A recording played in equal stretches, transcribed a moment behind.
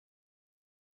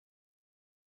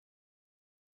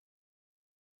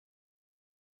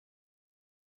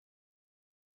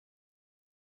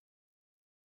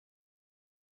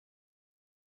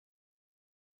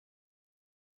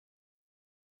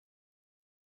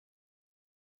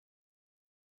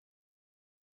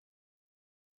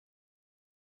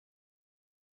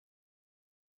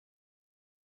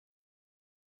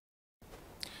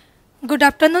Good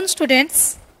afternoon,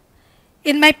 students.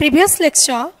 In my previous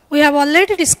lecture, we have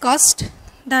already discussed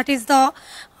that is the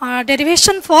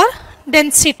derivation for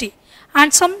density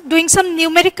and doing some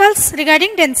numericals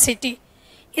regarding density.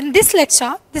 In this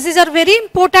lecture, this is a very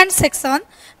important section,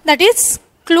 that is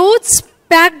closed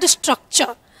packed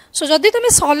structure. So, जदि तुम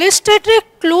solid state रे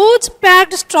closed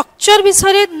packed structure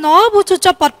विषय न बुझुच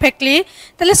perfectly,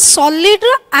 तले solid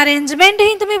arrangement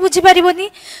ही तुम बुझी पारिबोनी.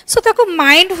 So, ताको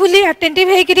mindfully attentive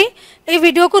है कि ये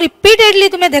वीडियो को repeatedly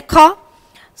तुम देखो,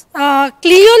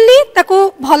 clearly ताको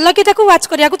भल्ला की ताको watch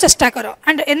करिया को चेष्टा करो.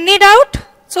 And any doubt,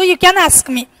 so you can ask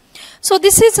me. So,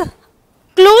 this is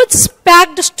closed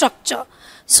packed structure.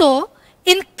 So,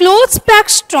 in closed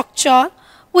packed structure,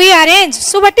 we arrange.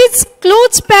 So what is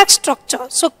closed packed structure?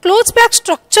 So closed packed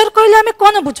structure कहले हमें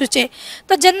कौन बुझुचे?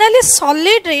 तो generally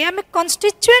solid रे हमें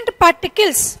constituent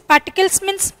particles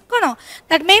means कौन?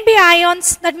 That may be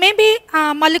ions, that may be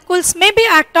molecules, may be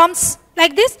atoms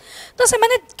like this. तो से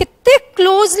माने कितने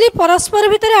closely परस्पर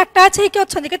भितर attach है क्या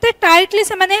अच्छी? कितने tightly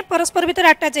से माने परस्पर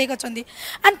भितर attach है क्या अच्छी?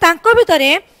 And तांको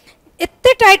भितरे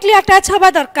इतने टाइटली अटैच हवा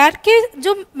दरकार कि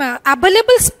जो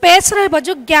अवेलेबल स्पेस रहबो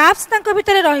जो गैप्स तांको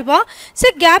भितरे रहबो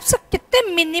से गैप्स कितने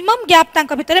मिनिमम गैप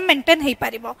तांको भितरे मेंटेन हेई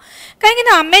पारिबो काहे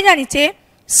ना हमें जानि छे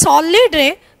सॉलिड रे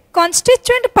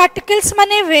कॉन्स्टिट्यूएंट पार्टिकल्स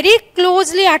माने वेरी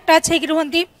क्लोजली अटैच हेई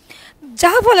रहंती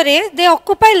जहा फल रे दे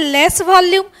ऑक्युपाई लेस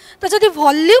वॉल्यूम तो जदि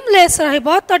वॉल्यूम लेस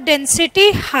रहबो तो डेंसिटी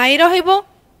हाई रहबो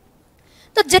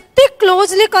तो जिते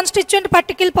क्लोजली कॉन्स्टिट्यूएंट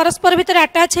पार्टिकल परस्पर भितर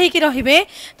अटैच हेई कि रहिबे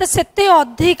तो सेते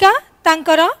अधिका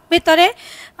तांकर भितरे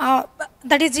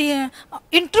that is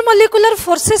intermolecular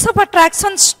forces of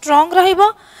attraction strong रहइबो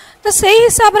तो सही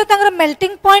हिसाब रे तांकर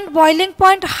melting point boiling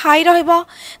point high रहइबो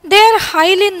they are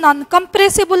highly non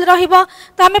compressible रहइबो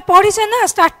तो हमें पढी छै ना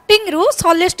स्टार्टिंग रु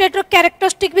सॉलिड स्टेट रो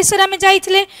कैरेक्टरिस्टिक विषय हमें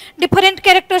जाइथिले डिफरेंट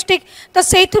कैरेक्टरिस्टिक तो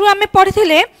सेथरु हमें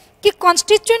पढिथिले कि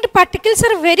constituent particles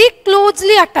are very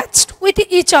closely attached with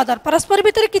each other. परस्पर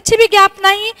भितर किछि भी गैप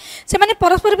नाही से माने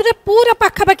परस्पर भितर पूरा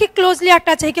पाखा पाखी क्लोजली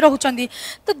अटैच हेकि रहउचंदी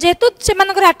तो जेतु से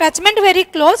मानकर अटैचमेंट वेरी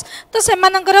क्लोज तो से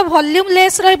मानकर volume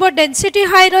less रहइबो density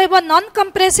high रहइबो non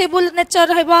compressible nature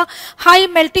रहइबो high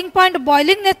melting point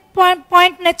boiling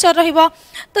point nature रहइबो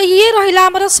तो ये रहिला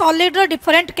हमर सॉलिड रो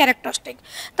डिफरेंट कैरेक्टरिस्टिक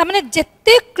त माने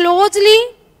जेते क्लोजली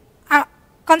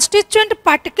constituent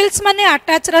particles माने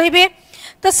अटैच रहिबे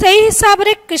तो सही हिसाब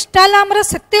रे क्रिस्टल हमर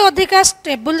सेते अधिका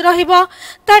स्टेबल रहिबो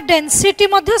ता डेंसिटी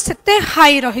मध्ये सेते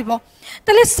हाई रहिबो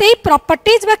तले सेही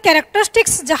प्रॉपर्टीज बा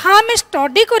कैरेक्टरिस्टिक्स जहां हम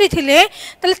स्टडी करिथिले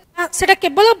तले सेटा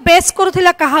केवल बेस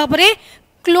करूथिला कहा उपरे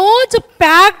close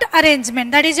packed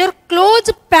arrangement that is your close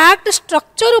packed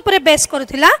structure उपरे बेस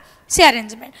करूथिला से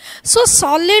अरेंजमेंट सो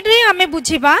सॉलिड रे हमें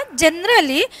बुझिबा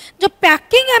जनरली जो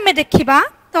पैकिंग हमें देखिबा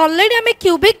तो ऑलरेडी हमें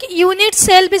क्यूबिक यूनिट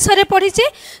सेल विषय पढ़ीचे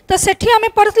तो सेठी हमें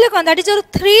पढ़ते कौन that is your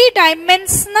 3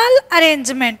 dimensional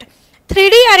arrangement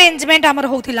 3D arrangement हमर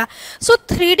होथिला सो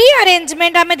 3D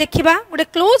अरेंजमेंट हमें देखिबा गोटे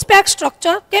क्लोज पैक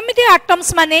स्ट्रक्चर केमिति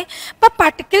एटम्स माने बा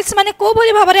पार्टिकल्स माने को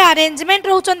भली भाबरे arrangement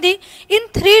रहउचंदी in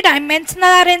 3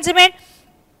 dimensional arrangement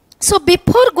so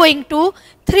before going to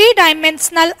 3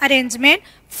 dimensional arrangement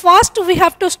first we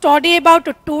have to study about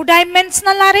 2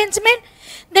 dimensional arrangement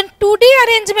then 2D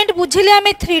arrangement बुझिले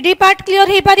हमें 3D पार्ट क्लियर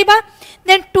हे परिबा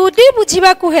then 2D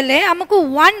बुझिबा को हेले हमको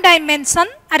 1 डायमेंशन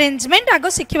अरेंजमेंट आगो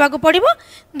सिखिबा को पड़िबो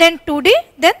then 2D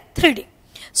then 3D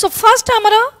so first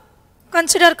हमरो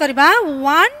consider करबा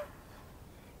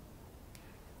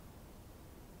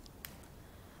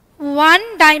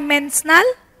 1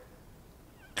 dimensional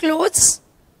close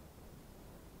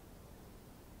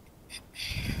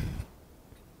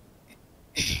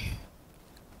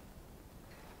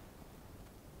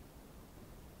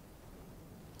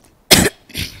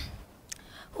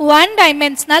one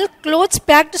dimensional close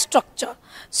packed structure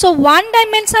so one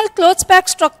dimensional close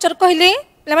packed structure कहले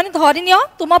माने धरिनियो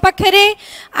तुम पाखरे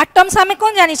एटम्स हमें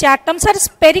कोन जानि छै atoms are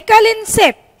spherical in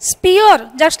shape sphere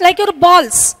just like your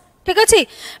balls ठीक अछि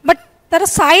बट तार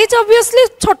साइज ऑब्वियसली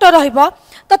छोटो रहइबो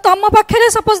तो तुम पाखरे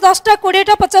सपोज 10 टा 20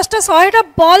 टा 50 टा 100 टा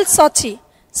बॉल्स अछि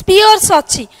स्फीयर्स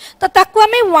अछि तो ताको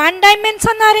हमें वन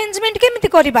डायमेंशन अरेंजमेंट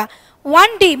केमिति करबा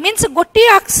 1D मीन्स गोटे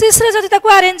एक्सिस रे जदि ताको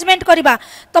अरेंजमेंट करबा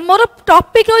तो मोर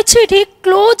टॉपिक होछि ठी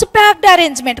close packed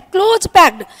arrangement close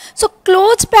packed so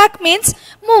close pack means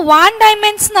मु 1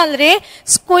 डायमेंशनल रे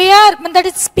स्क्वायर मतलब दैट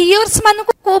इज स्फीयर्स मान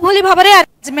को भली भाबरे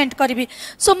अरेंजमेंट करबी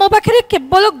सो मो पाखरे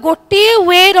केवल गोटे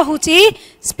वे रहउची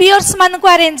स्फीयर्स मान को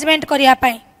अरेंजमेंट करिया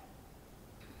पई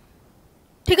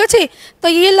ठीक अछि तो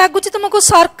ये लागुची तुमको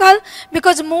सर्कल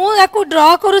बिकॉज़ मु याको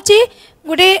ड्रा करूची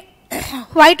गोटे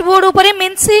व्हाइट बोर्ड ऊपर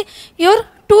मीन्स योर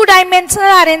 2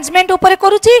 डायमेंशनल अरेंजमेंट ऊपर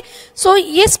करूची सो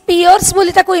ये स्फीयर्स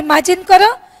बोली ताको इमेजिन करो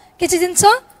किछि जिंस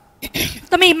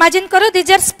तुम इमेजिन करो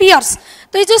दिज आर स्पीयर्स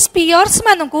तो ये जो स्पीयर्स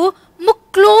मान को मु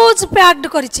क्लोज पैक्ड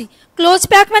करिछि क्लोज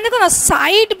पैक माने कोन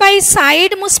साइड बाय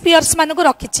साइड मु स्पीयर्स मान को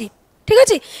रखिछि ठीक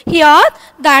अछि here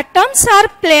the atoms are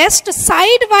placed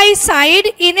side by side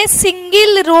in a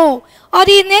single row और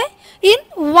इन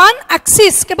वन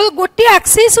एक्सिस केवल गोटे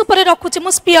एक्सिस ऊपर रखुचे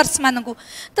मु स्पीयर्स मान को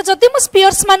तो जदि मु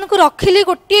स्पीयर्स मान को रखिली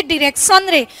गोटे डायरेक्शन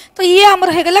रे तो ये हमर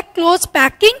हे गेला close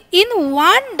packing in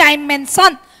one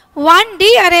dimension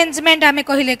 1D arrangement आमे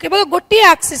कहिले केवल गोटे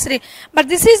एक्सिस रे but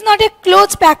this is not a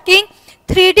close packing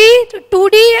 3D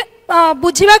 2D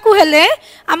बुझिबा को हेले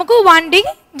हमको 1D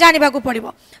जानिबा को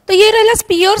पड़िबो तो ये रहला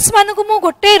स्पीयर्स मान को मु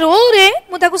गोटे रो रे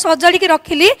मु ताको सजाडी के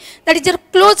रखिली दैट इज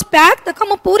क्लोज पैक देखो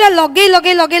मु पूरा लगे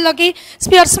लगे लगे लगे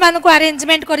स्पीयर्स मान को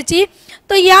अरेंजमेंट करिछि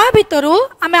तो या भितरु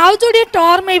आमे आउ जोडी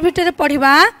टर्म ए भितरे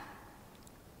पढिबा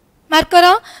मार्कर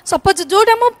सपोज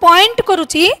जोटा मु पॉइंट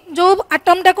करूची जो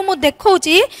एटम टा को मु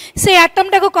देखौची से एटम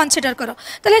टा को कंसीडर करो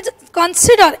तले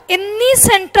consider any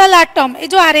central atom A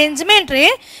जो अरेंजमेंट रे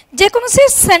जे कोनो से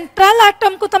सेंट्रल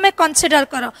एटम को तमे कंसीडर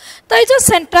करो तो ए जो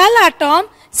सेंट्रल एटम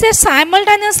से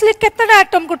साइमल्टेनियसली केतटा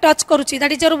एटम को टच करूची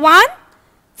that is your one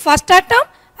first atom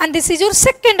and this is your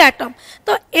second atom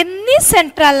तो any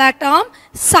central atom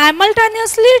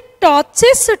simultaneously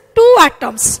touches two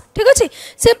atoms ठीक अछि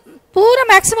से पूरा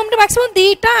मैक्सिमम टू मैक्सिमम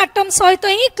दीटा एटम सहित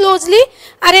ही क्लोजली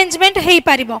अरेंजमेंट हे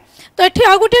पारिबो तो एठी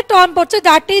आ गुटे term पड़छ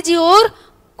that is your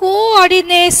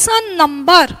coordination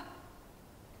number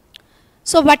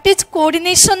so what is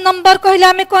coordination number कहले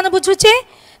हमें कोन बुझुचे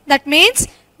that means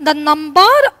the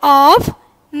number of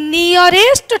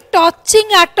nearest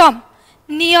touching atom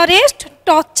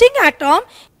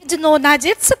is known as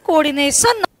it's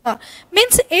coordination number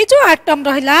means ए जो atom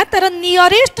रहिला तार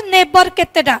nearest neighbour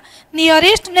केतेटा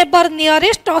nearest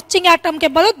touching atom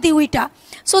केवल दुईटा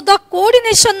so the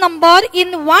coordination number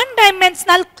in one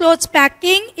dimensional close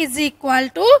packing is equal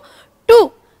to 2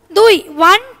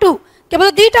 1 2 केवल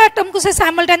दीटा atom को से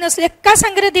simultaneously एका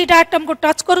संगे दीटा एटम को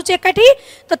टच करूचे एकाठी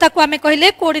तो ताको हमें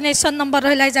कहले कोऑर्डिनेशन नंबर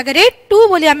रहला जगह रे 2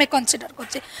 बोली हमें कंसीडर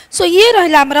करछे सो ये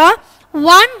रहला हमरा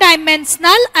वन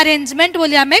डायमेंशनल अरेंजमेंट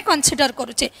बोली हमें कंसीडर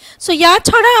करूचे सो या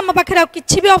छड़ा हम पाखरे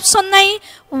किछि भी ऑप्शन नाही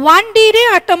 1D रे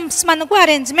एटम्स मान को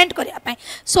अरेंजमेंट करिया पय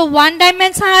so one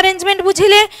dimensional arrangement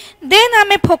बुझिले then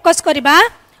हमें फोकस करबा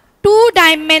टू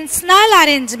डायमेंशनल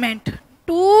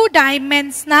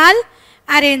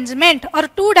अरेंजमेंट और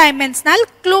टू डायमेंशनल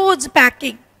क्लोज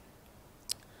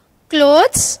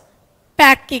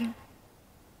पैकिंग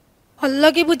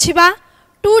अलग बुझिबा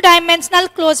टू डायमेंशनल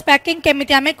क्लोज पैकिंग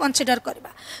केमिति हमें कंसीडर करबा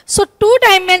सो टू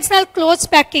डायमेंशनल क्लोज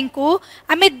पैकिंग को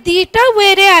हमें दीटा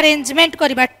वे रे अरेंजमेंट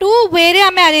करबा टू वे रे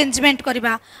हमें अरेंजमेंट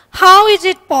करबा how is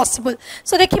it possible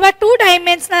so देखिबा टू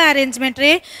डायमेंशनल अरेंजमेंट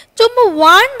रे जो मु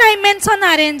वन डायमेंशन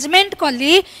अरेंजमेंट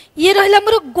कली ये रहला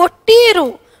मोर गोटी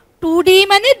रो 2D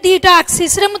माने दीटा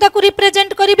एक्सिस रे मु ताको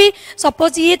रिप्रेजेंट करिबी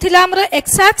सपोज ये थिला हमर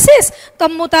x एक्सिस त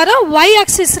मु तार y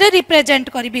एक्सिस रे रिप्रेजेंट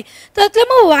करिबी तो तले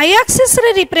मु y एक्सिस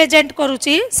रे रिप्रेजेंट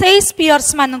करूची सेही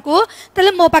स्फीयर्स मान को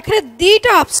तले मो पाखरे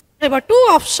दीटा option Reba two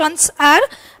options are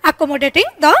accommodating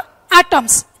the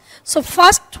atoms so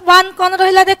first one कोन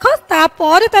रहला देखो ता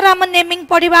पर तार हम नेमिंग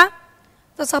पडिबा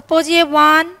तो सपोज ये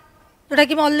वन जोटा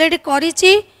कि म ऑलरेडी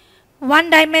करिची वन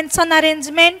डायमेंशन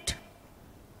अरेंजमेंट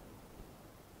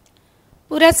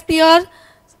पूरा स्फीयर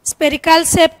स्पेरिकल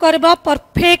शेप करबो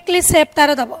परफेक्टली शेप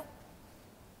तार दबो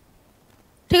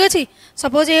ठीक अछि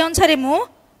सपोज ए अनुसार मु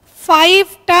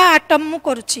 5 टा एटम मु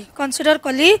करूची कंसीडर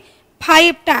कली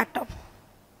 5 टा एटम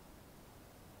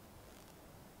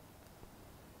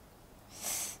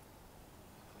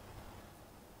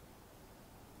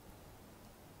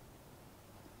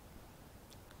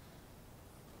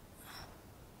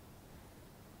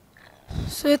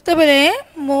सो एते बेले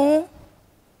मु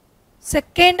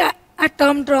सेकेंड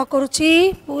एटम ड्रॉ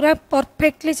करूची पूरा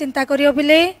परफेक्टली चिंता करियो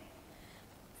बिले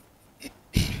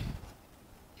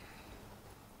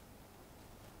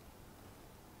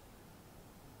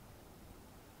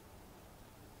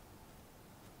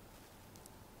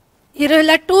ये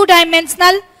रहला two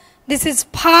dimensional this is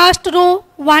first row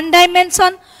one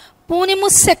dimension पुनी मु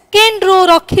सेकेंड रो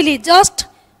रखिली जस्ट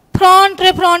फ्रंट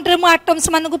रे मु एटम्स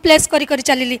मान को प्लेस करी करी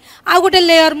चलिली आ गोटे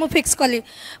लेयर मु फिक्स कली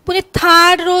पुनी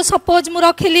थर्ड रो सपोज मु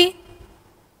रखिली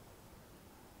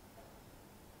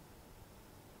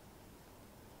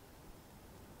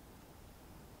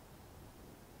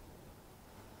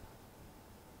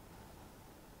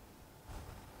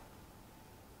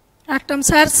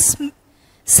एटम्स आर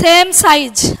सेम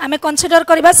साइज आमे कंसीडर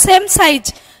करबा सेम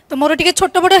साइज तो मोर टिके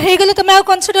छोट बड़ हे गेले तमे आ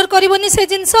कंसीडर करबोनी से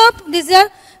जिंस this are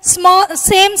small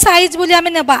same size बोली आमे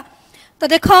नेबा तो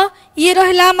देखो ये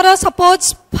रहला हमरा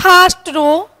suppose first row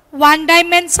one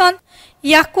dimension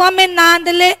या को आम ना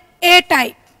देले ए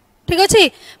टाइप ठीक अच्छे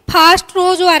फास्ट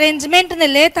रो जो अरेंजमेंट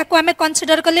नेले ताको आम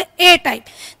कंसीडर कले ए टाइप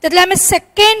जब आम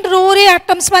सेकेंड रो रे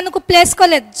आटम्स मान को प्लेस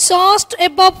कले जस्ट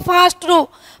एबव फास्ट रो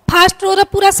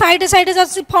पूरा साइड साइड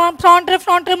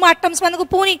फ्रंट रे आटम्स मान को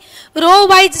पुणी रो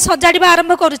वाइज सजाड़ा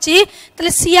आरंभ करुच्ची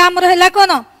सी आमर है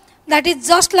कौन that is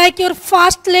just like your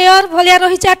first layer भाया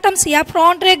रही आटम्स या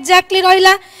फ्रंट रे एक्जाक्टली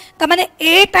रहा तमाने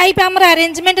ए टाइप आमर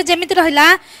अरेंजमेंट जमीती रहा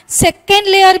सेकेंड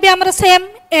लेयर भी आमर सेम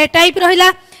ए टाइप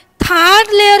रहा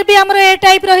थर्ड लेयर भी आमर ए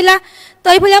टाइप रहा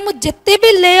तो ये मुझे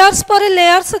भी लेयर्स पर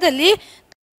लेयर्स देली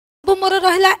मोर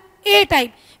रहा ए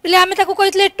टाइप बोले आम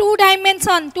कहते टू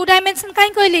डायमेंशन कहीं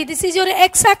कहली this is your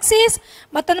x axis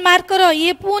बर्तन मार्क कर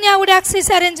ये पुणी आ गोटे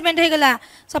एक्सिस अरेंजमेंट हो गला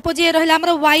सपोज ये रहा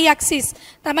आमर वाई एक्सिस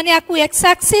ताने आपको एक्स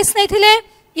एक्सिस नहीं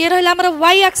ये रहा आमर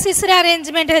वाई एक्सिस रे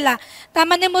अरेंजमेंट है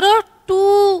ताने मोर टू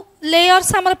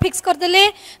लेयर्स आमर fix करदेले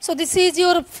so this is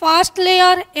your first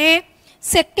layer A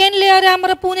second layer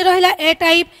आमर पुणी रहा ए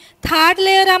टाइप थर्ड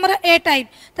लेयर आमर ए टाइप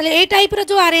ताले ए टाइप रो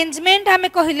जो अरेंजमेंट आमे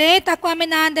कहले ताको आमे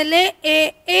ना देले ए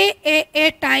ए ए ए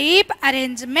टाइप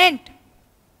अरेंजमेंट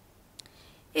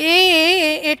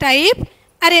ए टाइप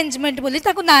अरेंजमेंट बोली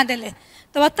ताको ना देले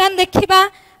तो बर्तमान देखिबा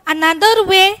another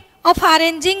way of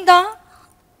arranging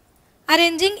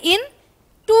in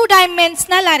two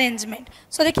dimensional arrangement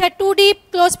so देखिया 2D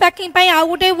क्लोज पैकिंग पाई आउ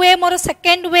गोटे वे मोर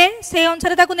सेकेंड वे से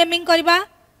अनुसार ताको नेमिंग करबा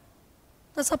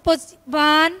तो सपोज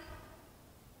 1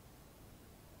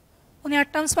 उन्हें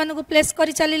आटम्स मान को प्लेस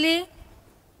करी चलिली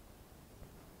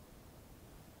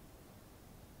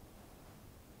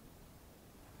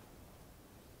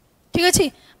ठीक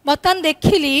अच्छे बर्तमान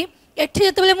देखिली एठी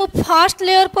जतबेले मु फर्स्ट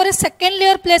लेयर पर सेकेंड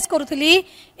लेयर प्लेस करूथली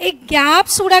ए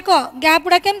गैप्स गुड़ाक गैप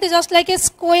गुड़ा केमती जस्ट लाइक ए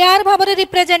स्क्वायर भाव में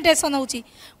रिप्रेजेंटेशन होची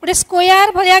गोटे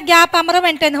स्क्वायर भलिया गैप आमर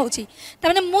मेंटेन होची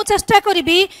तमाने मु चेष्टा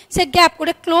करिबी से गैप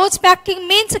गोटे क्लोज पैकिंग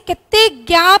मीन्स केते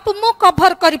गैप मु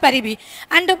कवर करि परिबी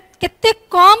एंड केते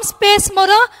कम स्पेस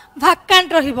मोर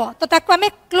वैकेंट रहिबो तो ताको आमे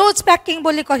क्लोज पैकिंग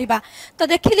बोली कहिबा तो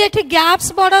देखिले एठी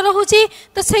गैप्स बड़ रहूची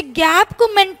तो से गैप को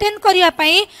मेंटेन करिया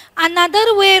पई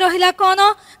अनदर वे रहिला कोन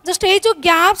जस्ट ए जो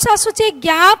गैप्स आसुची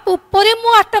गैप ऊपर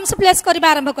मु एटम्स प्लेस करबा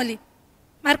आरंभ कली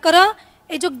मार्क कर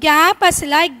ए जो गैप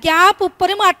आसिला गैप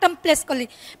ऊपर मु एटम प्लेस कली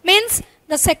means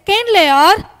the second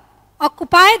layer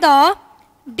occupy the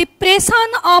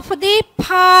depression of the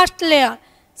first layer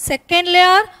second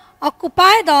layer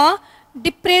occupy the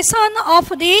depression of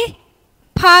the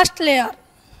first layer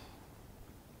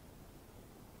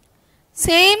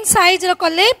same size ro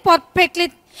kale perfectly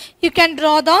you can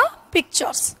draw the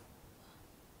pictures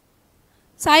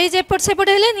size eport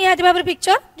seport hele निहाती भाबरे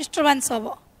picture disturbance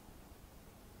होबो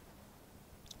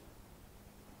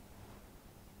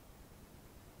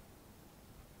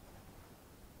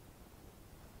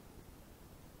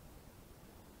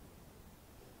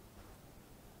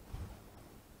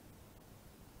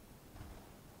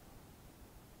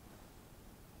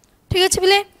ठीक अच्छे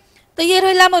बोले तो ये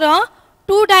रहा more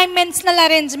two dimensional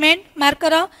arrangement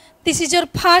marker this is your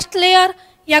first layer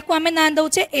या को आम ना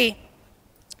दौचे ए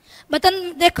बर्तन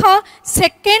देख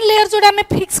सेकेंड लेयर जोड़ा आम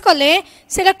फिक्स कले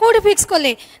से कौट फिक्स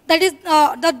कले that is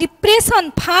the depression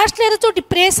first layer जो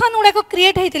डिप्रेशन गुड़ाक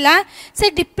क्रिएट होता से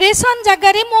डिप्रेशन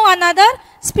जगार मु अनदर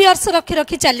स्पीयर्स रखी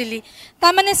रखी चलिली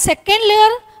ताने सेकेंड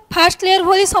लेयर फर्स्ट लेयर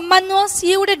भली समान नुह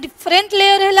सी गोटे डिफरेंट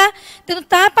लेयर है तेणु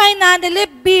तापाई ना देले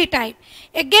B type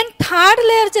eigen third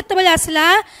layer जिते आसला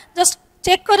जस्ट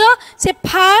चेक कर से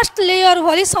फर्स्ट लेयर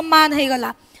भली समान हो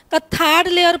गला तो थर्ड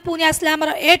लेयर पुणी आसला आमर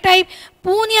ए टाइप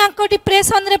पुणी आंक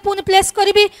डिप्रेशन रे पुणी प्लेस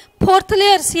करी फोर्थ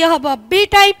लेयर सी हम बी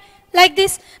टाइप लाइक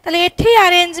दिस ताले एठी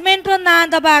अरेंजमेंट रो ना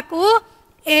दबा को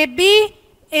A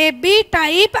B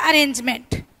type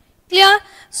arrangement clear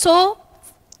so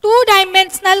two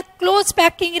dimensional close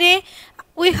packing रे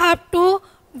we have to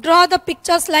draw the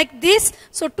pictures like this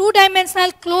so two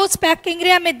dimensional close packing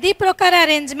रे हमें दी प्रकार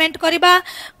arrangement करिबा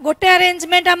गोटे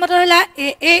arrangement हमर रहला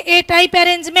a type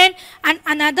arrangement and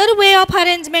another way of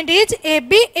arrangement is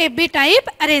ab type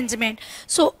arrangement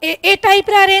so a type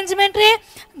arrangement रे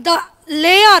the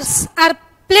layers are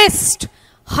placed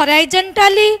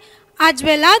horizontally as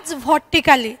well as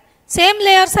vertically same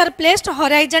layers are placed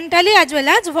horizontally as well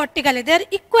as vertically they are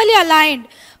equally aligned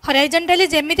horizontally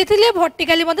जेमिति थिले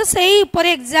vertically मते सेही ऊपर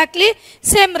exactly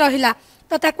same रहिला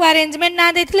तो ताको arrangement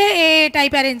ना देथिले ए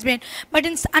type arrangement but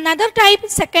in another type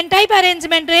second type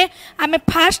arrangement रे हमें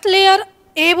फर्स्ट लेयर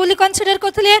ए बोली कंसीडर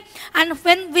करथिले and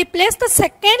when we place the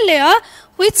second layer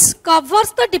which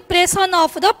covers the depression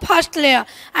of the first layer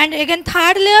and again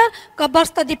third layer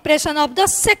covers the depression of the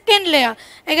second layer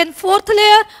again fourth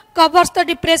layer covers the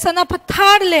depression of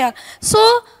third layer so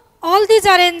all these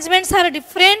arrangements are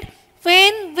different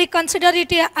when we consider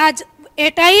it as A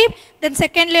type, then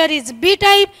second layer is B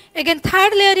type, again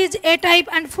third layer is A type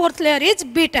and fourth layer is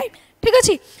B type. ठीक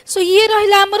अछि. So ये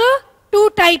रहिला हमरो two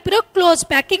type रो close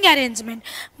packing arrangement.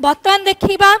 बर्तमान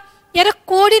देखिबा यार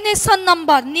coordination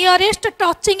number nearest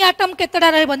touching atom केतेडा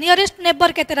रहबो, nearest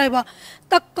neighbour केते रहबो.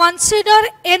 तो कंसीडर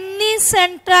एनी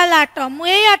सेंट्रल एटम.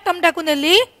 ए एटम डाकु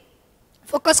नेली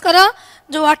फोकस करो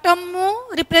जो एटम मु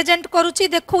रिप्रेजेंट करूची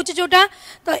देखौची जोटा.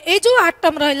 तो ए जो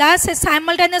एटम रहला से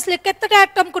साइमल्टेनियसली केतेडा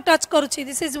एटम को टच करूची.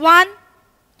 This is 1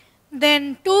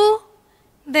 then 2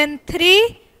 then 3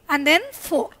 and then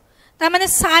 4. ता माने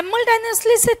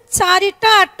साइमल्टेनियसली से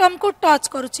चारिटा एटम को टच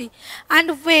करूची.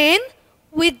 And when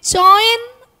we join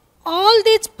all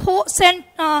these four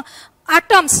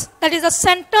atoms, that is the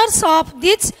centers of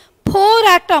these four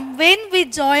atoms. When we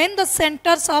join the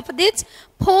centers of these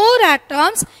four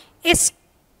atoms, a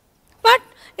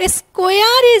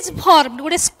square is formed.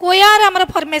 Good square amara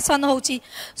formation hochi.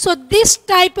 So this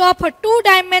type of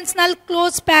two-dimensional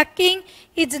close packing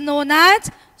is known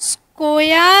as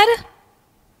square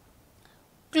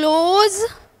close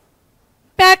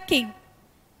packing.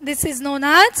 This is known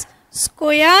as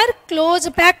square close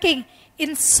packing.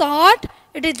 In short,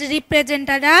 it is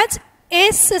represented as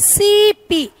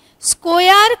SCP,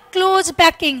 square close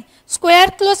packing.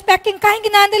 Square close packing काहे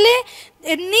ना देले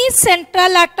any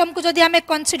central atom को जदि हमें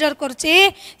consider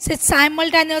करछे से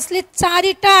simultaneously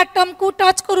चारिटा atom को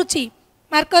touch करूची.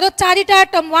 मार्क करो चारिटा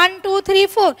atom 1 2 3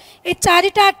 4 ए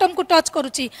चारिटा atom को touch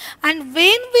करूची. And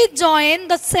when we join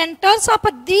the centers of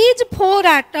these four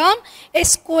atom, a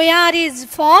square is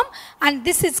formed and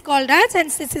this is called as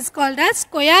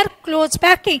square close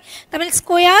packing. That means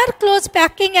square close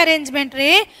packing arrangement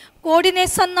रे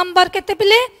coordination number केते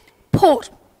पिले 4.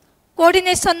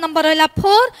 Coordination number रहला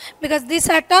 4 because this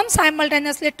atom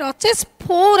simultaneously touches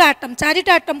 4 atom.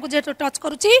 चारिटा atom को जेतो touch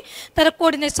करूची तार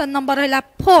coordination number रहला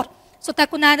 4. So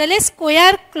ताकु ना देले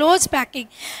square close packing.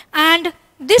 And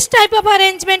this type of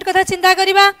arrangement कथा चिंता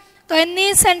करिबा तो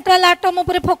एनी सेंट्रल एटम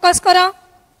ऊपर फोकस करा.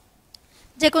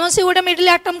 जे कोनोसी गोटे मिडिल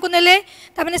एटम को नेले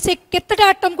ता माने से केतेटा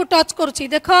एटम को टच करूची.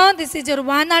 देखो this is your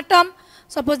one atom,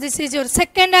 suppose this is your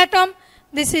second atom,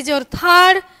 this is your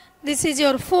third, this is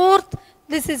your fourth,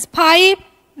 this is 5,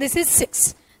 this is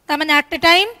 6. ता माने एट अ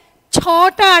टाइम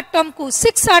 6टा एटम को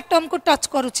 6 एटम को टच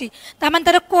करूची. ता माने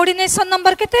तार कोऑर्डिनेशन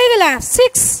नंबर केते गेला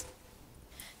 6.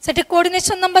 सेठी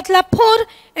coordination number थला 4,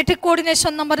 एठी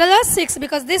coordination number हला 6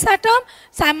 because this atom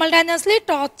simultaneously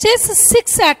touches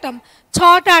 6 atom.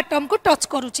 6टा atom को touch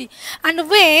करूची. And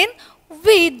when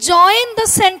we join the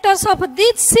centers of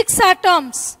these 6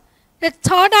 atoms, the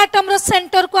third atom row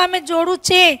center को हमें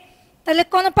जोड़ुचे तले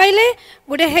कोन पाइले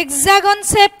गोटे hexagon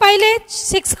shape पाइले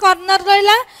 6 corner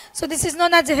रहला. So this is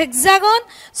known as hexagon.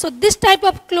 So this type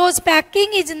of close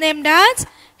packing is named as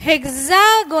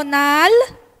hexagonal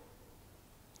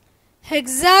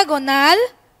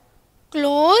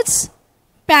close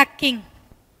packing.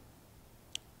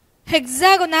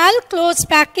 Hexagonal close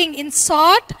packing in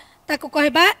short ताको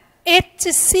कहबा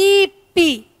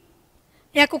HCP.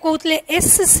 याको कहउतले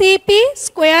SCP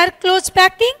square close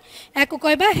packing, याको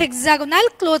कहबा hexagonal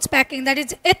close packing, that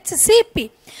is HCP.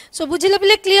 So बुझिले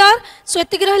बले clear. So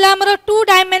एतिक रहला हमर two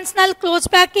dimensional close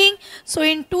packing. So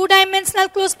in two dimensional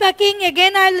close packing,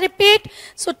 again I will repeat.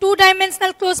 So two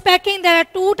dimensional close packing, there are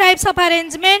two types of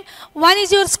arrangement. One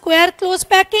is your square close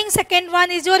packing, second one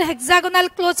is your hexagonal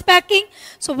close packing.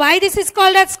 So why this is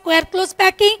called as square close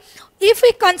packing? If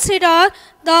we consider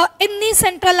any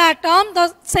central atom,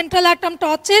 the central atom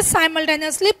touches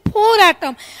simultaneously 4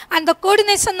 atom and the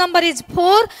coordination number is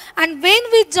 4, and when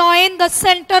we join the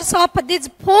centers of these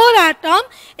 4 atom,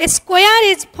 a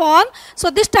square is formed.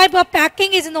 So this type of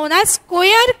packing is known as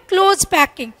square close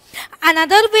packing.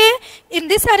 Another way in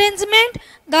this arrangement,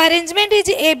 the arrangement is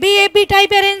AB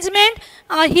type arrangement.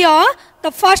 Here the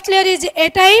first layer is A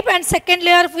type and second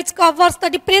layer which covers the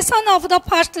depression of the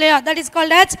first layer, that is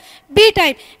called as B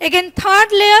type. Again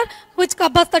third layer which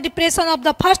covers the depression of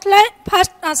the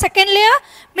second layer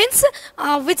means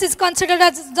which is considered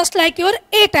as just like your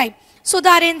A type. So the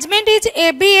arrangement is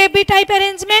AB type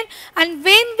arrangement, and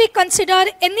when we consider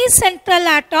any central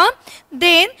atom,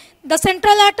 then the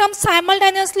central atom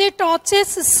simultaneously touches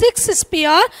 6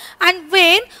 spheres, and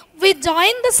when we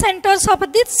join the centers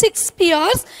of these 6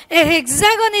 spheres, a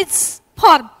hexagon is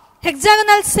formed.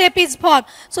 Hexagonal shape is formed.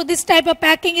 So this type of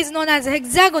packing is known as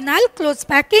hexagonal close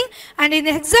packing, and in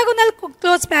hexagonal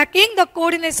close packing the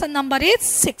coordination number is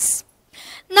 6.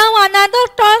 Now another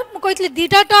term, कहतले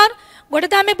दीटा term, गोटे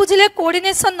तो आमे बुझिले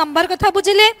coordination number कथा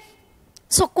बुझिले.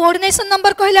 So coordination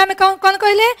number कहले आमे कौन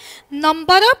कहले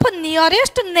number of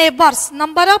nearest neighbors,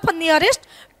 number of nearest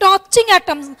touching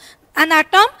atoms, an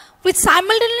atom which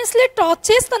simultaneously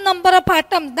touches the number of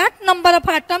atoms. That number of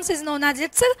atoms is known as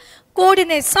its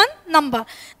coordination number.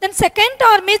 Then second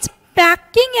term is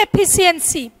packing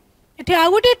efficiency. एठी आ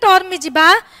गोटे term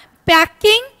जिबा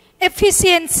packing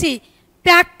efficiency.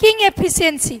 Packing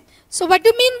efficiency. So what do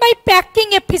you mean by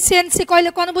packing efficiency कहले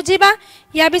कोन बुझीबा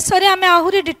या विषय आमे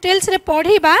आहुरी details रे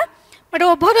पढीबा but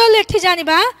overall एठी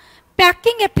जानिबा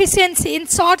packing efficiency in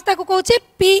short ताको कहउचे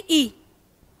PE.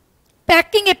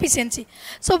 Packing efficiency.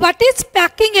 So what is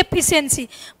packing efficiency?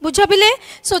 बुझो बिले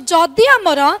so जदी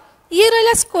हमर ये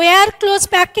रहला स्क्वायर क्लोज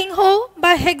पैकिंग हो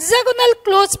बा हेक्सागोनल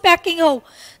क्लोज पैकिंग हो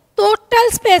टोटल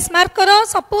स्पेस मार्क करो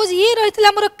सपोज ये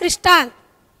रहितला मोर क्रिस्टल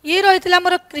ये रहितला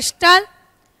मोर क्रिस्टल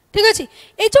ठीक अछि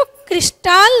ए जो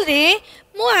क्रिस्टल रे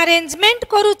मु अरेंजमेंट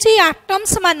करूची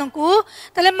एटम्स मानकू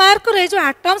तले मार्क करो ए जो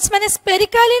एटम्स माने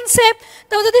स्फेरिकल इन शेप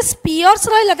तो जदी स्फीयर्स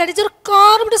रहला that is your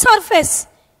curved surface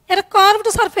यार कर्व्ड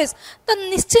सरफेस तो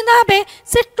निश्चित भाबे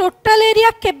से टोटल एरिया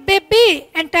केबे भी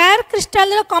एंटायर क्रिस्टल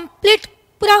रो कंप्लीट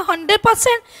पूरा 100%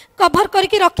 कवर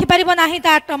करके रखी परिबो नाही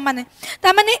ता एटम माने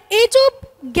ता माने ए जो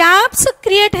गैप्स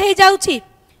क्रिएट हे जाउची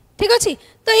ठीक अछि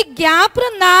तो ए गैप रो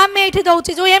नाम एठी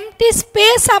दउची जो एम्प्टी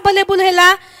स्पेस अवेलेबल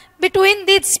हैला between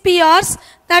these spheres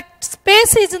that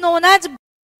space is known as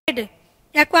void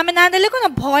याको हमें नाम देले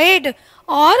कोन void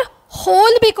और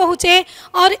होल भी कहूचे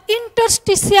और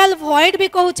इंटरस्टिशियल void भी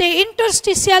कहूचे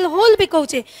इंटरस्टिशियल होल भी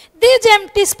कहूचे these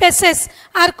empty spaces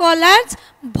are called as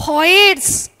voids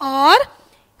और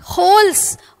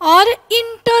होल्स और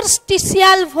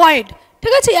इंटरस्टिशियल void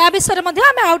ठीक अछि या विषय मध्ये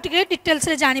हम आउट के डिटेल्स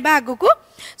रे जानिबा आगु को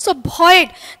सो void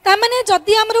ता माने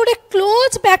जदी हमर ओडे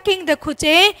क्लोज पैकिंग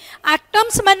देखुचे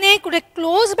एटम्स माने ओडे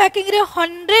क्लोज पैकिंग रे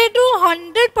 100 टू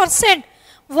 100%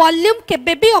 वॉल्यूम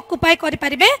केबे भी ऑक्युपाई करि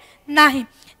परिबे नाही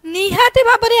निहाती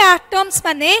भाबरे एटम्स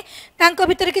माने तांको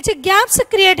भीतर किछि गैप्स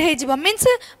क्रिएट हे जिवो मींस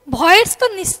voids तो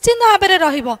निश्चित भाबरे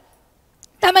रहिबो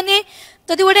ता माने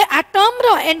जदि गोटे एटम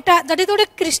रो जदि गोटे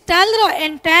क्रिस्टल रो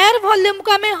एंटायर वॉल्यूम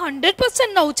को आमे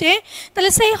 100% नउचे तले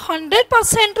से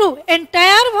 100% रु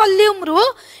एंटायर वॉल्यूम रु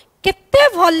केते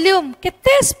वॉल्यूम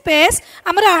केते स्पेस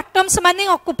हमरा एटम्स माने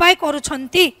ऑक्युपाई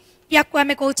करूछंती याको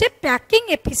आमे कहूचे पैकिंग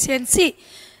एफिशिएंसी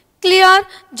क्लियर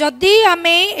जदि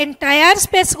आमे एंटायर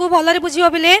स्पेस को भलरे बुझियो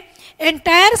बिले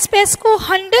एंटायर स्पेस को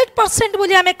 100%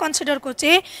 बोली आमे कंसीडर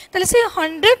करछे तले से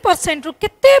 100% रु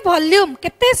केते वॉल्यूम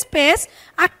केते स्पेस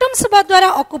एटम्स द्वारा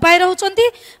ऑक्युपाई रहउचंती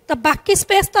तो बाकी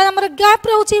स्पेस तो हमर गैप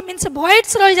रहउची मींस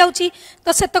voids रह जाउची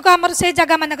तो सेतक हमर से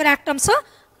जगह मानकर एटम्स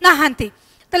नाहांती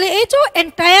तले ए जो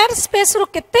एंटायर स्पेस रु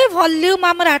केते वॉल्यूम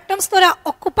हमर एटम्स द्वारा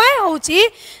ऑक्युपाई होउची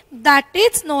that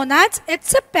is known as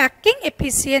it's a packing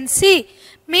efficiency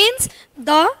means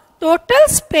the total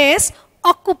space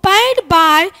occupied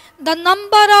by the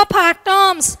number of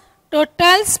atoms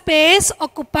total space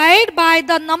occupied by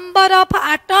the number of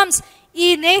atoms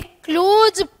in a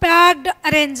close packed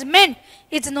arrangement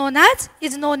is known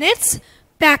its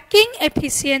packing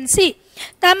efficiency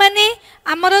ता माने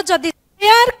हमर जदी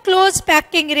air close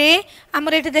packing रे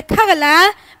हमर एठी देखा गला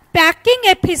packing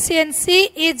efficiency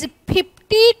is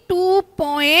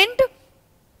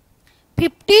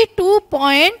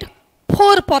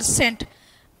 52.4%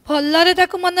 भल्लरे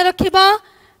ताको मन रखिबा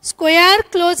स्क्वायर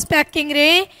क्लोज पैकिंग रे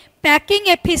पैकिंग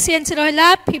एफिशिएंसी रहला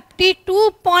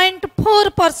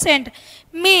 52.4%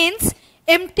 मींस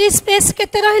एम्प्टी स्पेस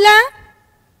केते रहला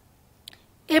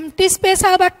एम्प्टी स्पेस आ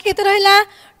बाकी केते रहला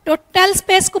टोटल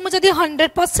स्पेस को मुझे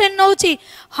 100% नउची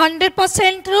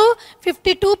 100% रु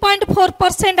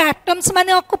 52.4% एटम्स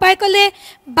माने ऑक्युपाई कले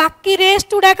बाकी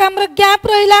रेस्ट उडा हमर गैप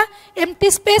रहिला एम्प्टी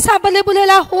स्पेस अवेलेबल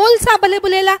हैला होल्स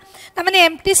अवेलेबल हैला त माने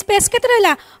एम्प्टी स्पेस केते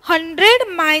रहला 100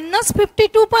 minus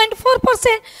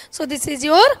 52.4% so this is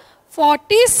your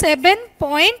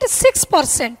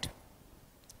 47.6%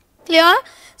 clear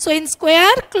so in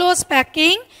square close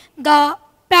packing the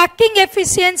packing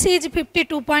efficiency is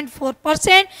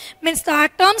 52.4% means the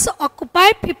atoms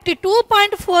occupy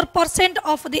 52.4%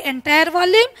 of the entire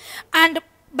volume and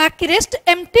बाकी rest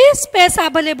empty space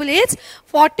available is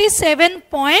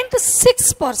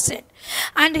 47.6%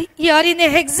 and here in a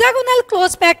hexagonal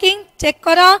close packing check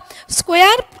करा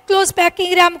square close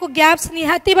packing रे हमको gaps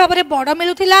निहाती भाबरे बड़ा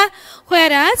मिलुथिला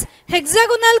whereas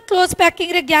hexagonal close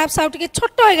packing रे gaps out के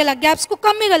छोटो हो गेला gaps को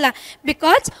कम गला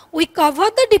because we cover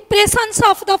the depressions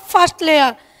of the first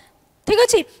layer ठीक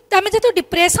अछि त हम जेतो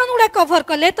डिप्रेशन उडा कवर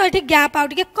करले तो एठी गैप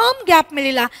आउट के कम गैप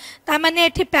मिलिला त माने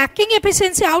एठी पैकिंग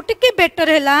एफिशिएंसी आउट के बेटर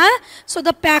हैला so the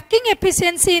packing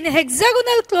efficiency in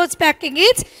hexagonal close packing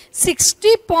is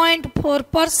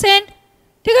 60.4%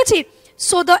 ठीक अछि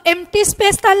सो द एम्प्टी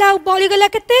स्पेस ताला बळी गला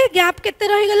केते गैप केते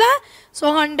रहि गला सो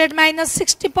 100 minus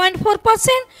 60.4%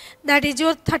 that is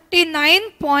your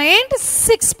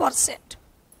 39.6%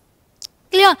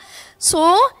 Clear? So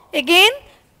again,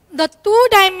 the two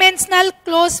dimensional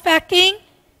close packing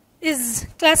is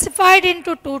classified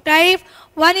into two types.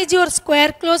 One is your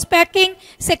square close packing,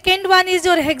 second one is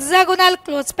your hexagonal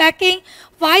close packing.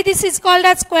 Why this is called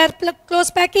as square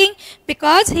close packing?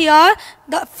 Because here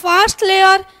the first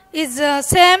layer is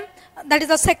same, that is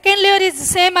the second layer is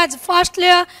same as first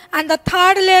layer, and the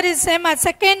third layer is same as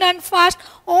second and first.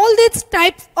 All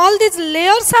these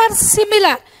layers are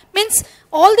similar, means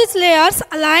all these layers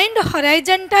aligned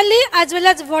horizontally as well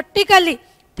as vertically.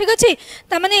 ठीक अच्छे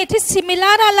तमाने एठी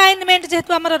similar alignment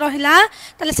जेतु हमर रहिला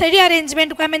तले सेडी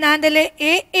arrangement को हमें नाम देले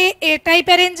ए type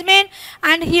arrangement.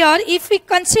 And here if we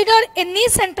consider any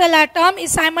central atom is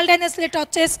simultaneously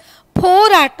touches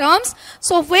four atoms.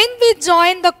 So when we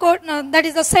join the that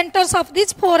is the centers of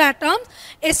these four atoms,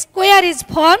 a square is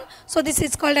formed. So this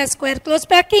is called as square close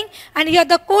packing. And here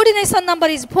the coordination number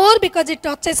is 4 because it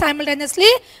touches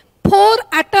simultaneously 4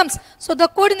 atoms. So the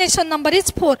coordination number is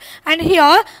 4. And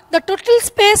here the total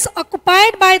space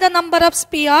occupied by the number of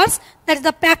spheres, that is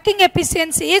the packing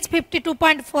efficiency, is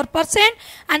 52.4%,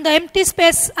 and the empty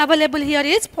space available here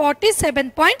is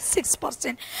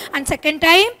 47.6%. And second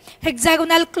time,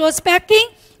 hexagonal close packing.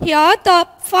 Here the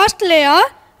first layer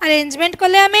arrangement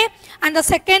kale ame, and the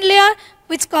second layer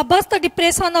which covers the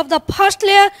depression of the first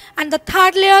layer, and the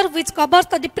third layer which covers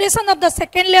the depression of the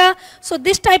second layer. So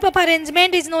this type of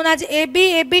arrangement is known as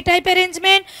AB type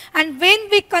arrangement. And when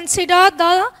we consider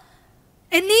the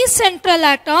any central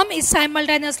atom is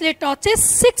simultaneously touches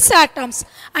 6 atoms,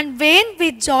 and when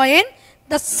we join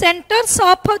the centers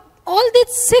of all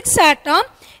these 6 atoms,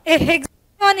 a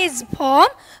hexagon is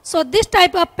formed. So this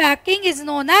type of packing is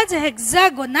known as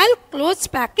hexagonal close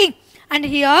packing. And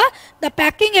here the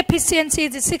packing efficiency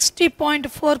is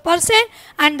 60.4%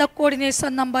 and the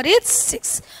coordination number is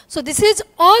 6. So this is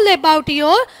all about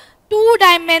your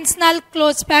two-dimensional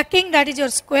close packing, that is your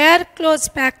square close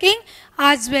packing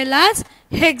as well as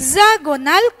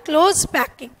hexagonal close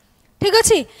packing. ठीक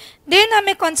अछि? Then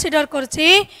हमें consider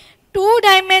करछे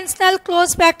two-dimensional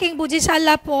close packing बुझी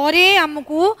साला परे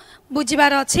हमकु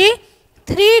बुझिबार अछि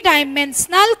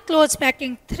three-dimensional close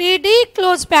packing, 3D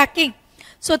close packing.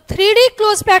 So 3D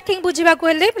close packing बुझिबा को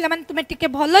हेले पिला माने तुमे टिके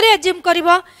भलरे अज्यूम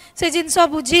करिवो से जिंस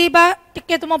बुझिबा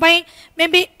टिके तुम पई मे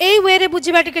बी ए वे रे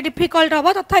बुझिबा टिके डिफिकल्ट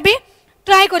हबो तथापि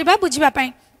ट्राई करिबा बुझिबा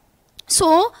पई.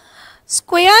 सो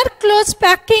स्क्वायर क्लोज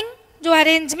पैकिंग जो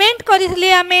अरेंजमेंट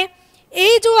करिथिले आमे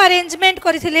ए जो अरेंजमेंट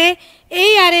करिथिले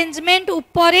ए अरेंजमेंट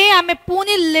ऊपरे आमे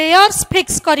पुनी लेयर्स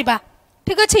फिक्स करिबा.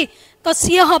 ठीक अछि? तो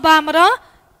सी हबा हमरो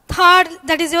third,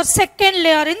 that is your second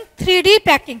layer in 3D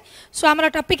packing. सो हमरो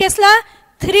topic एसला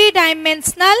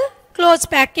three-dimensional close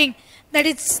packing, that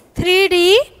is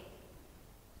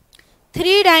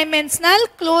 3-dimensional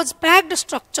close packed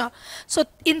structure. So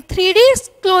in 3D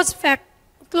close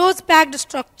packed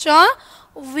structure,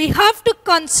 we have to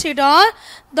consider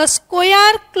the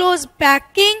square close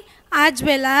packing as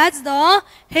well as the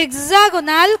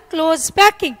hexagonal close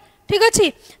packing. ठीक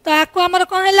अछि? तो आको हमर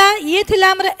कोन हला ये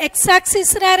थिला हमर x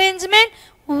axis रे अरेंजमेंट,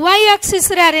 y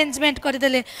axis रे अरेंजमेंट कर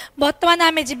देले. वर्तमान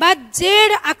आमे जिबा z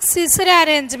axis रे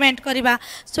अरेंजमेंट करिबा.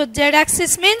 सो z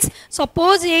axis मींस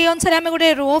सपोज ये अनुसार आमे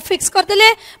गुडे रो फिक्स कर देले.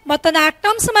 वर्तमान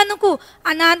एटम्स मानकु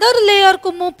अनदर लेयर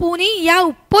को मु पुनी या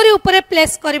ऊपर ऊपर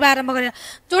प्लेस करिबा आरंभ करिया,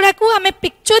 जोडा को आमे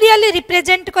पिक्चोरियली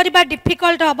रिप्रेजेंट करिबा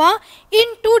डिफिकल्ट हबो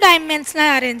इन टू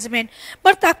डायमेंशनल अरेंजमेंट.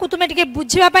 बट ताकू तुमे टिके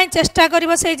बुझिबा पई चेष्टा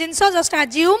करिवो से जिंस जस्ट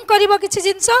अज्यूम करिवो किछि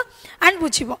जिंस एंड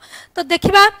बुझिबो. तो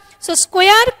देखिबा सो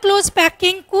स्क्वायर क्लोज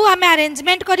पैकिंग को आमे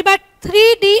अरेंजमेंट करिबा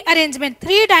 3D arrangement,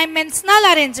 3-dimensional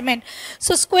arrangement.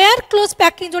 So square close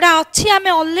packing जोडा अछि आमे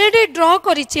ऑलरेडी ड्रॉ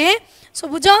करिचे. सो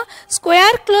बुझो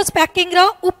स्क्वायर क्लोज पैकिंग रो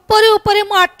ऊपर ऊपर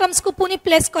मु एटम्स को पुनी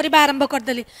प्लेस करिबा आरंभ कर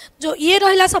देली. जो ये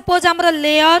रहिला सपोज हमर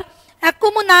लेयर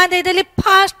एको मु ना दे देली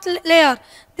first layer,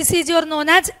 this is your known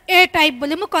as a type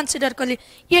बोली मु कंसीडर कली.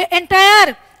 ये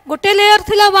एंटायर गोटे लेयर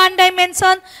थिला 1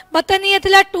 डायमेंशन, बतन ये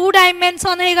थिला 2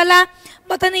 डायमेंशन हे गला.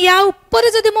 बतन या ऊपर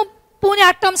जदि मु पुनी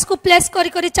एटम्स को प्लेस करी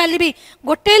करी चलीबी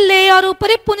गोटे लेयर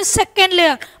ऊपर पुनी सेकंड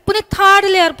लेयर, पुनी थर्ड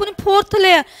लेयर, पुनी फोर्थ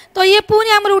लेयर, तो ये पुनी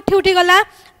हमर उठी उठी गला.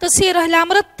 तो सी रहला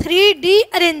हमर 3D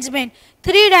arrangement,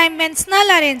 3-dimensional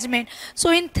arrangement. So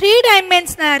in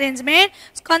 3-dimensional arrangement,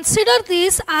 consider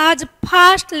this as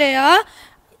first layer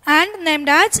and named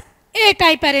as A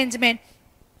type arrangement.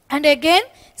 And again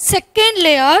second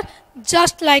layer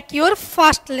just like your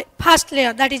first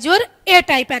layer, that is your A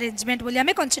type arrangement बोली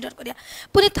हमें consider करिया.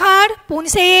 पुनी third, पुनी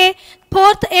से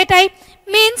fourth A type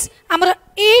means हमर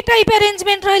A type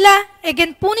arrangement रहला.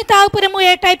 again पुनी ता ऊपर मु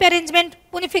A type arrangement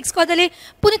पुनी फिक्स कर देली,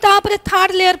 पुनी ता ऊपर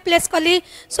थर्ड लेयर प्लेस कली.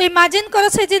 सो इमेजिन करो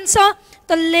से जिंस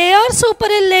तो लेयर्स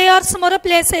ऊपर लेयर्स मोर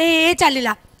प्लेस ए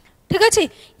चलीला. ठीक अच्छे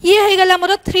ये हो गला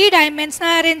मोर 3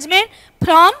 dimensional arrangement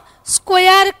from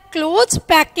square close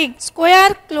packing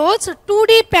square close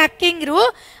 2D packing रो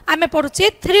आमे पढुचे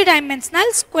 3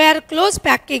 डायमेंशनल स्क्वायर क्लोज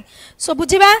पैकिंग सो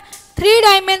बुझिबा 3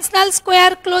 डायमेंशनल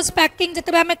स्क्वायर क्लोज पैकिंग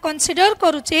जते आमे कंसीडर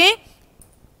करूचे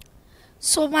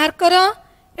सो मार्कर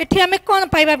एठी आमे कोन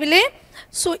पाइबा बिले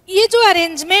सो ये जो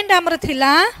अरेंजमेंट हमर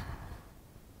थिला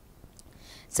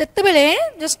सेते बेले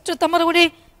जस्ट तमर गुडी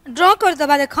ड्रा कर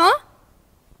दबा देखो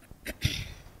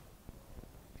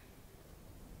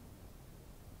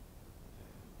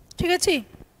ठीक अच्छे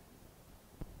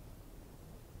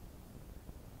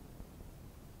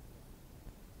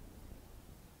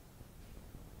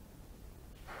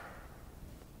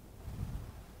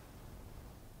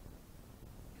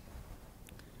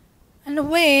and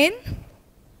when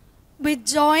we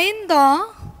join the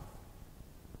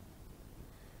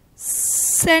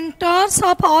centers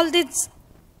of all these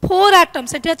 4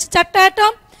 atoms it is 4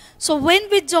 atom so when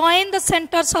we join the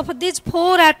centers of these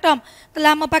 4 atom तले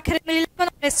हम पाखरे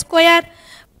मिलिला स्क्वायर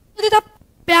जदि ता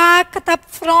बैक ता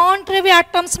फ्रंट रे भी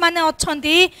एटम्स माने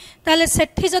अछंती तले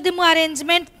सेठी जदि मु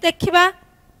अरेंजमेंट देखिबा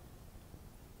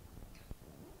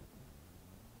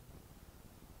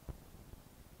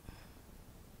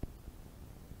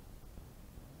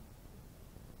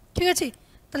ठीक अछि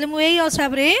तले मु एई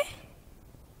हिसाब रे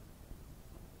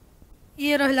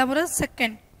ये रहला मोर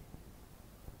सेकंड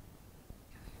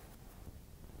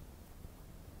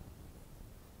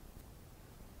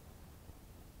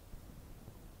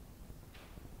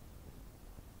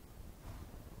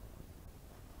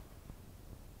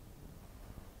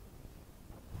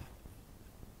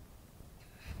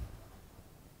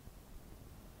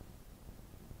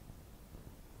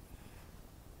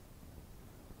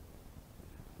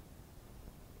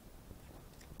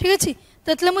ठीक अच्छे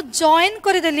तो मु जॉइन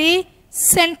करदेली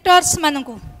सेंटर्स मान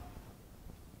को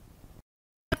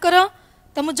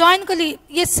तो मु जॉइन कली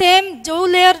ये सेम जो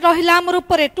लेयर रहिला मोर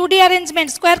ऊपर 2D arrangement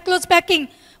square close packing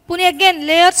पुनी अगेन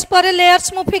लेयर्स पर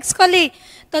लेयर्स मु फिक्स कली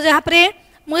तो जहाँ पर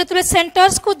मुझे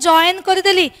सेंटर्स को जॉइन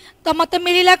करदेली तो मत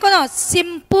मिलला कौन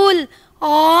सिंपल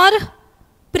और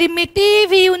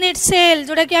प्रिमिटिव यूनिट सेल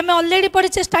जोटा कि आम ऑलरेडी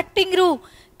पढ़े स्टार्टिंग रू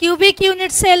cubic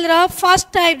unit cell row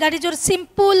first type that is your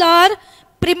simple और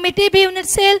primitive unit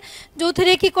cell जो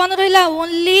थरे की कौन रहिला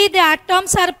only the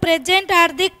atoms are present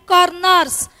at the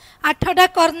corners 8टा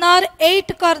corner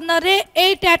 8 corner रे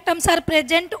 8 atoms are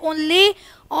present only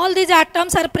all these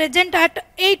atoms are present at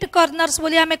 8 corners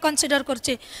बोली हमें consider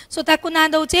करछे सो ताकू ना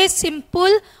दउछे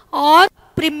simple और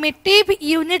primitive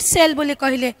unit cell बोली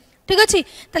कहिले ठीक अछि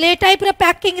तले ए टाइप रे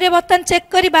पैकिंग रे बतन चेक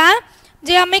करबा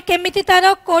जे हमें केमिति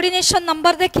तार कोऑर्डिनेशन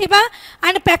नंबर देखिबा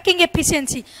एंड पैकिंग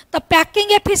एफिशिएंसी तो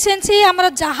पैकिंग एफिशिएंसी हमर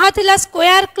जहा थिला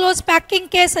स्क्वायर क्लोज पैकिंग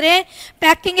केस रे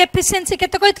पैकिंग एफिशिएंसी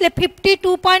केते कहितले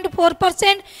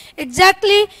 52.4%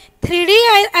 एग्जैक्टली 3D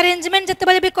अरेंजमेंट जते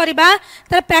बेले भी करबा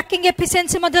तार पैकिंग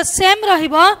एफिशिएंसी मध्ये सेम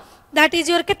रहिबो दैट इज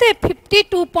योर केते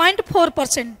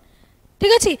 52.4%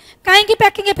 ठीक अछि काहे कि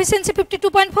पैकिंग एफिशिएंसी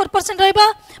 52.4% रहबा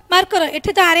मार्क करो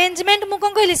एठी तो अरेंजमेंट मु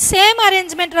कोन कहली सेम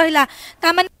अरेंजमेंट रहिला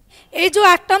ता माने ए जो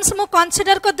एटम्स मु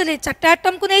कंसीडर कर देले चारटा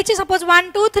एटम को नै छी सपोज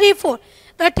 1 2 3 4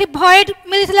 तो एठी वॉइड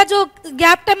मिलिथला जो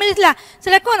गैप टा मिलिथला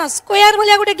सेला कोन स्क्वायर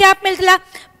भलिया गुटे गैप मिलिथला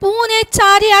पुनी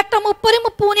 4 एटम ऊपर मु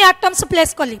पुनी एटम्स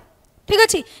प्लेस करली ठीक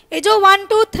अछि ए जो 1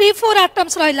 2 3 4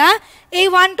 एटम्स रहला ए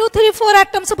 1 2 3 4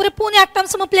 एटम्स ऊपर पुनी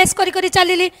एटम्स मु प्लेस करी करी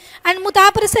चलीली एंड मु ता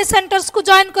पर से सेंटर्स को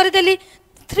जॉइन कर देली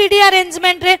 3D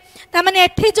अरेंजमेंट रे ता माने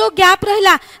एठी जो गैप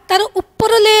रहला तार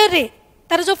ऊपर लेयर रे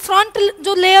तार जो फ्रंट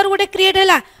जो लेयर गुटे क्रिएट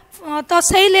हैला तो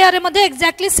सही लेयर मध्ये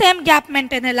एक्जेक्टली सेम गैप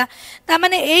मेंटेन हैला ता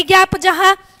माने ए गैप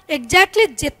जहा एक्जेक्टली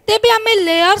जिते भी हमें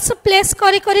लेयर्स प्लेस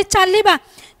करी करी चलीबा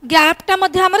गैप टा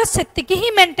मध्ये हमर सेतिकी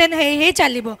ही मेंटेन हे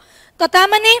चलीबो तो ता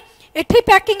माने एठी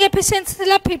पैकिंग एफिशिएंसी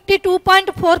थिला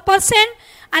 52.4%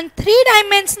 एंड 3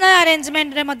 डायमेंशनल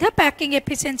अरेंजमेंट रे मध्ये पैकिंग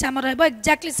एफिशिएंसी हमर रहबो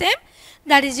exactly same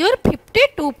that is your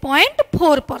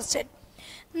 52.4%.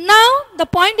 now the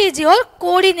point is your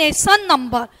coordination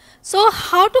number. So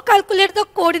how to calculate the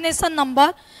coordination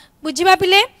number बुझिबा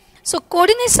पिले so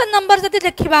coordination number जति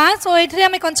देखिबा so एथरे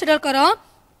हमें कंसीडर करो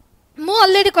मु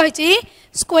ऑलरेडी कहिची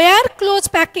स्क्वायर क्लोज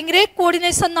पैकिंग रे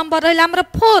कोऑर्डिनेशन नंबर रहला हमर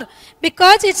 4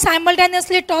 because it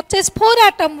simultaneously touches 4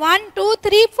 atom 1 2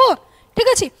 3 4 ठीक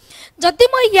अछि जति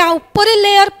म या ऊपर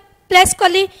लेयर प्लेस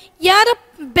कली यार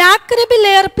बैक रे भी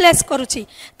लेयर प्लेस करूची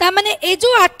ता माने ए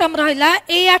जो एटम रहला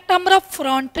ए एटम रो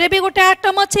फ्रंट रे भी गोटे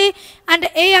एटम अछि and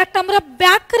A atom row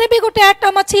back रे भी गोटे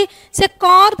एटम अछि से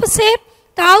कर्व से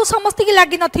ताऊ समस्त की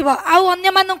लागी नथिबो आउ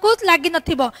अन्य मानन को लागी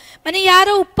नथिबो माने यार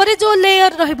ऊपर जो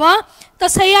लेयर रहबो तो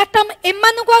सही आटम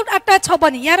एमान को अटैच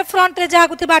हेनी यार फ्रंट रे जहाँ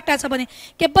को अटैच हेनी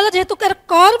केवल जेहेतु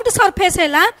कर्व्ड सरफेस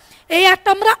है ए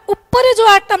आटम रा ऊपर जो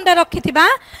आटम टा रखी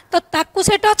तो ताकू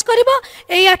से टच करिवो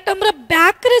ए आटम रा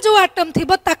बैक रे जो आटम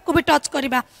थिबो ताकू भी टच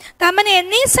करिबा ता माने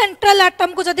एनी सेंट्रल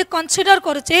आटम को जदी कंसीडर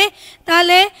करूचे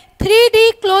ताले 3D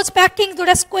क्लोज पैकिंग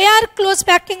जोड़ा स्क्वायर क्लोज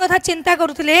पैकिंग कथा चिंता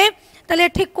करूथिले ताले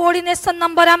ठीक कोऑर्डिनेशन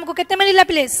नंबर हमको केते मिलला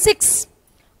पिले 6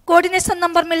 कोऑर्डिनेशन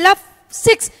नंबर मिलला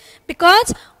 6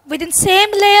 because with in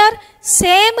same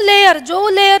layer जो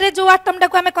लेयर रे जो आटम टा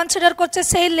को हमें कंसीडर करछे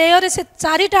से लेयर रे से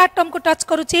चारिटा आटम को टच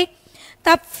करूची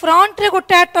ता फ्रंट रे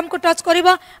गोटे आटम को टच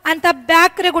करिवो एंड ता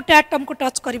बैक रे गोटे आटम को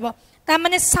टच करिवो ता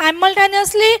माने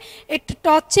simultaneously it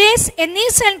touches any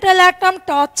central atom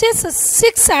touches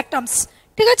 6 atoms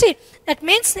ठीक अछि that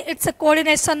means it's a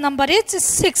coordination number is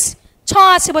 6 6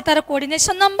 आसीबो तार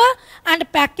coordination number and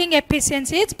packing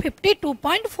efficiency is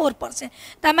 52.4%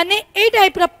 ता माने ए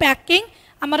टाइप रो पैकिंग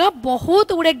हमर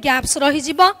बहुत गुडे गैप्स रही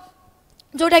जिवो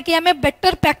जोटा कि हमें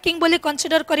बेटर पैकिंग बोली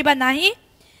कंसीडर करबा नाही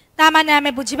ता माने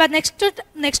हमें बुझिबा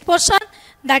next portion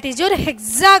that is your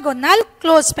hexagonal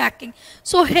close packing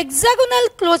so hexagonal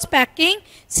close packing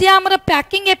सी हमर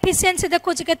पैकिंग एफिशिएंसी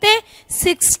देखो केते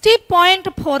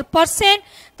 60.4%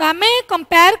 तो हमें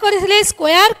कंपेयर करथिले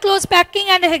square close packing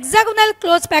and hexagonal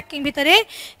close packing भितरे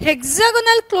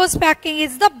hexagonal close packing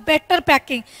is the better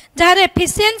packing jar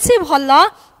efficiency भलो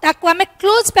ताको हमें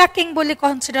क्लोज पैकिंग बोली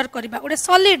कंसीडर करबा ओडे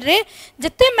सॉलिड रे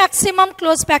जते मैक्सिमम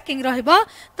क्लोज पैकिंग रहइबो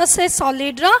तो से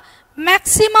सॉलिड रो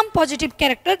मैक्सिमम पॉजिटिव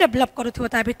कैरेक्टर डेवलप करूथबो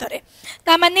ता भितरे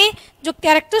ता माने जो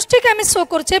कैरेक्टरिस्टिक हमें शो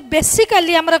करछे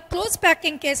बेसिकली हमरा क्लोज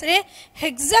पैकिंग केस रे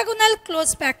hexagonal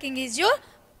close packing is your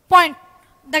point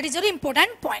that is your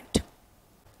important point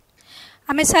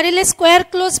हमें सारिले square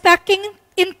close packing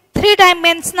in 3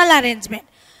 dimensional arrangement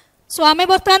so हमें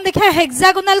बर्तमान देखा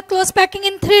hexagonal close packing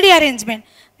in 3D arrangement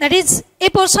that is a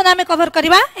portion हमें cover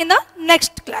करबा in the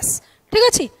next class ठीक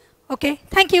अछि okay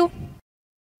thank you.